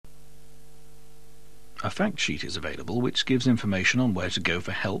A fact sheet is available which gives information on where to go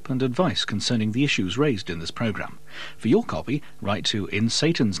for help and advice concerning the issues raised in this programme. For your copy, write to In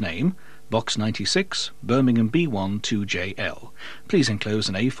Satan's Name, Box 96, Birmingham B1 2JL. Please enclose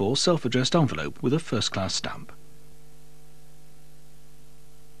an A4 self-addressed envelope with a first-class stamp.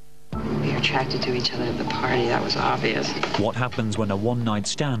 We were attracted to each other at the party, that was obvious. What happens when a one-night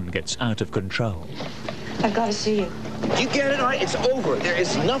stand gets out of control? I've got to see you. You get it? All right, it's over. There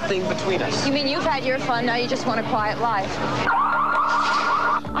is nothing between us. You mean you've had your fun, now you just want a quiet life?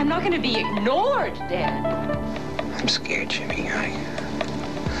 I'm not going to be ignored, Dad. I'm scared, Jimmy. I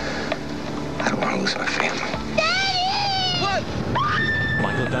don't want to lose my family. Daddy! What?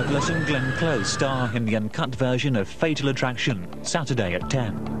 Michael Douglas and Glenn Close star in the uncut version of Fatal Attraction, Saturday at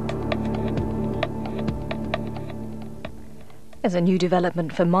 10. There's a new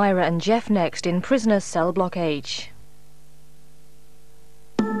development for Myra and Jeff next in Prisoner's Cell Block H.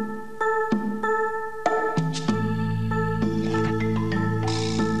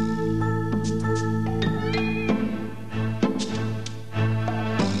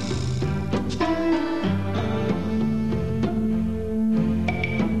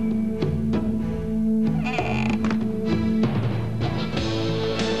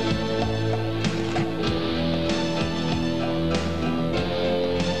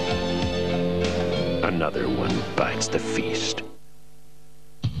 Another one bites the feast.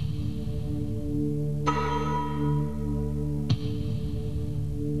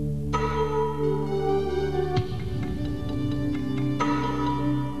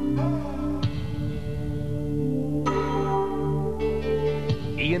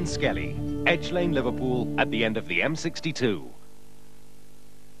 Ian Skelly, Edge Lane, Liverpool, at the end of the M62.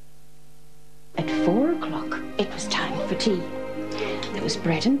 At 4 o'clock, it was time for tea. There was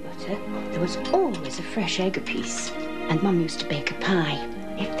bread and butter. There was always a fresh egg apiece. And Mum used to bake a pie.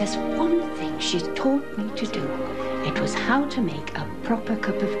 If there's one thing she's taught me to do, it was how to make a proper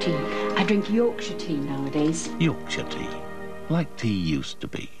cup of tea. I drink Yorkshire tea nowadays. Yorkshire tea, like tea used to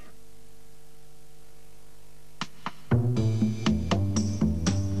be.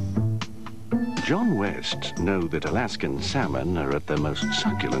 John West know that Alaskan salmon are at their most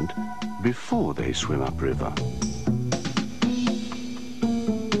succulent before they swim upriver.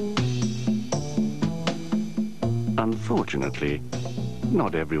 Unfortunately,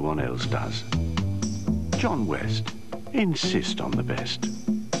 not everyone else does. John West, insist on the best.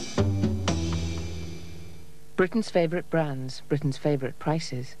 Britain's favourite brands, Britain's favourite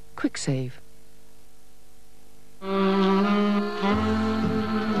prices. Kwik Save.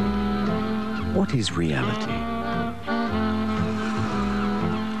 What is reality?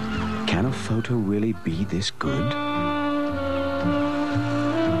 Can a photo really be this good?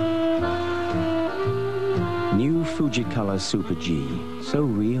 New Fujicolor Super G, so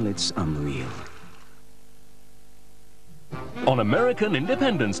real it's unreal. On American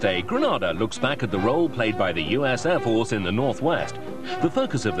Independence Day, Granada looks back at the role played by the US Air Force in the Northwest. The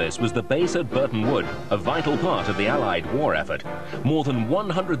focus of this was the base at Burtonwood, a vital part of the Allied war effort. More than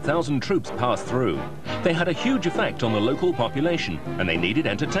 100,000 troops passed through. They had a huge effect on the local population, and they needed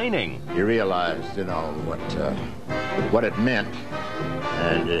entertaining. You realized, you know, what it meant,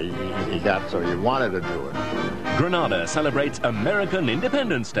 and you got so you wanted to do it. Granada celebrates American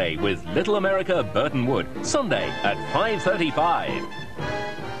Independence Day with Little America Burtonwood, Sunday at 5:35.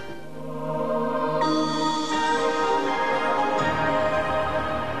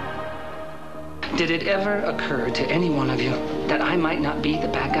 Did it ever occur to any one of you that I might not be the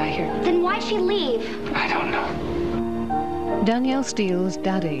bad guy here? Then why'd she leave? I don't know. Danielle Steele's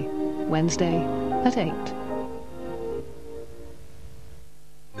Daddy, Wednesday at 8.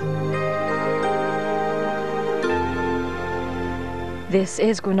 This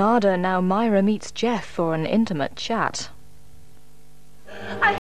is Granada. Now Myra meets Jeff for an intimate chat.